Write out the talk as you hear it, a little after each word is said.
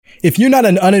If you're not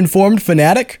an uninformed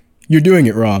fanatic, you're doing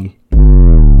it wrong.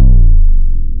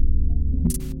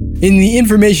 In the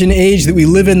information age that we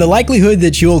live in, the likelihood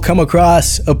that you'll come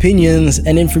across opinions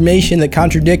and information that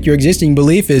contradict your existing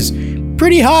belief is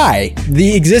pretty high.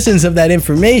 The existence of that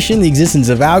information, the existence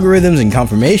of algorithms and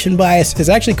confirmation bias has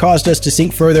actually caused us to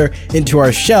sink further into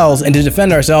our shells and to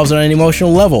defend ourselves on an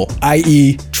emotional level,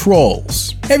 i.e.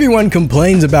 trolls. Everyone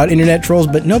complains about internet trolls,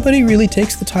 but nobody really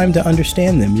takes the time to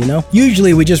understand them, you know?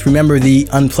 Usually we just remember the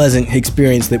unpleasant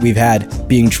experience that we've had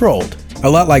being trolled. A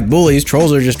lot like bullies,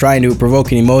 trolls are just trying to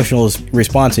provoke an emotional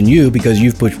response in you because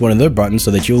you've pushed one of their buttons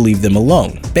so that you'll leave them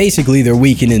alone. Basically, they're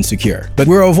weak and insecure. But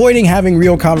we're avoiding having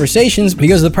real conversations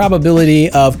because the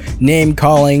probability of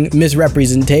name-calling,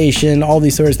 misrepresentation, all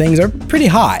these sorts of things are pretty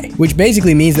high, which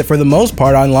basically means that for the most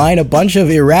part online, a bunch of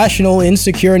irrational,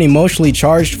 insecure, and emotionally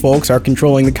charged folks are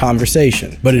controlling the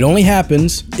conversation. But it only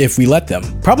happens if we let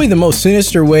them. Probably the most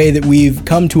sinister way that we've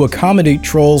come to accommodate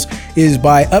trolls is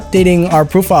by updating our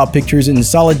profile pictures in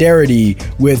solidarity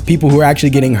with people who are actually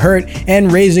getting hurt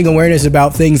and raising awareness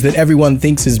about things that everyone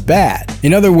thinks is bad.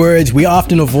 In other words, we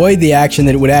often avoid the action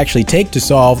that it would actually take to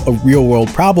solve a real-world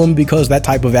problem because that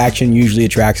type of action usually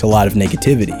attracts a lot of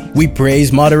negativity. We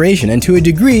praise moderation, and to a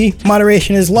degree,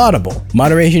 moderation is laudable.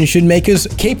 Moderation should make us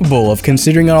capable of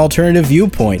considering an alternative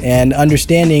viewpoint and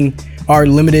understanding our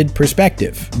limited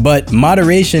perspective. But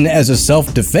moderation as a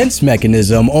self-defense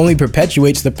mechanism only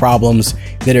perpetuates the problems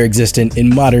that are existent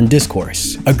in modern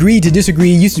discourse. Agree to disagree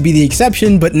used to be the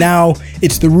exception, but now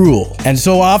it's the rule. And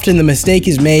so often the mistake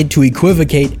is made to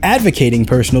equivocate advocating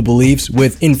personal beliefs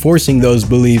with enforcing those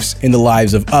beliefs in the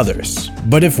lives of others.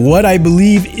 But if what I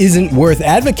believe isn't worth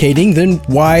advocating, then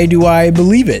why do I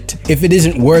believe it? If it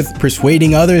isn't worth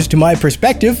persuading others to my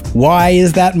perspective, why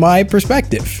is that my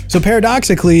perspective? So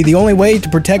paradoxically, the only way to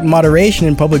protect moderation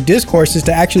in public discourse is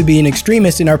to actually be an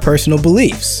extremist in our personal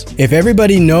beliefs. If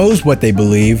everybody knows what they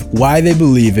believe, why they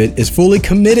believe it, is fully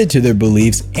committed to their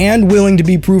beliefs, and willing to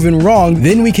be proven wrong,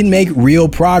 then we can make real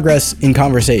progress in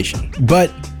conversation.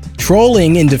 But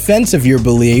trolling in defense of your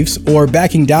beliefs or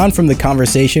backing down from the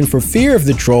conversation for fear of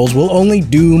the trolls will only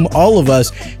doom all of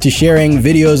us to sharing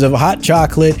videos of hot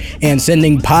chocolate and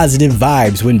sending positive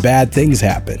vibes when bad things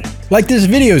happen. Like this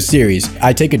video series,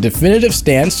 I take a definitive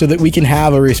stance so that we can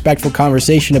have a respectful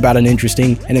conversation about an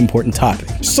interesting and important topic.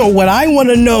 So what I want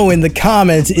to know in the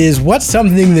comments is what's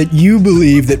something that you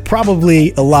believe that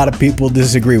probably a lot of people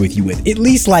disagree with you with. At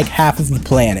least like half of the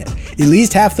planet. At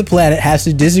least half the planet has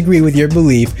to disagree with your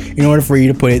belief in order for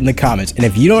you to put it in the comments. And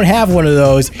if you don't have one of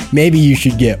those, maybe you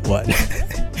should get one.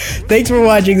 Thanks for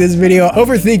watching this video.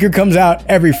 Overthinker comes out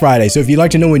every Friday, so if you'd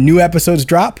like to know when new episodes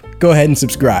drop, go ahead and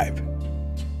subscribe.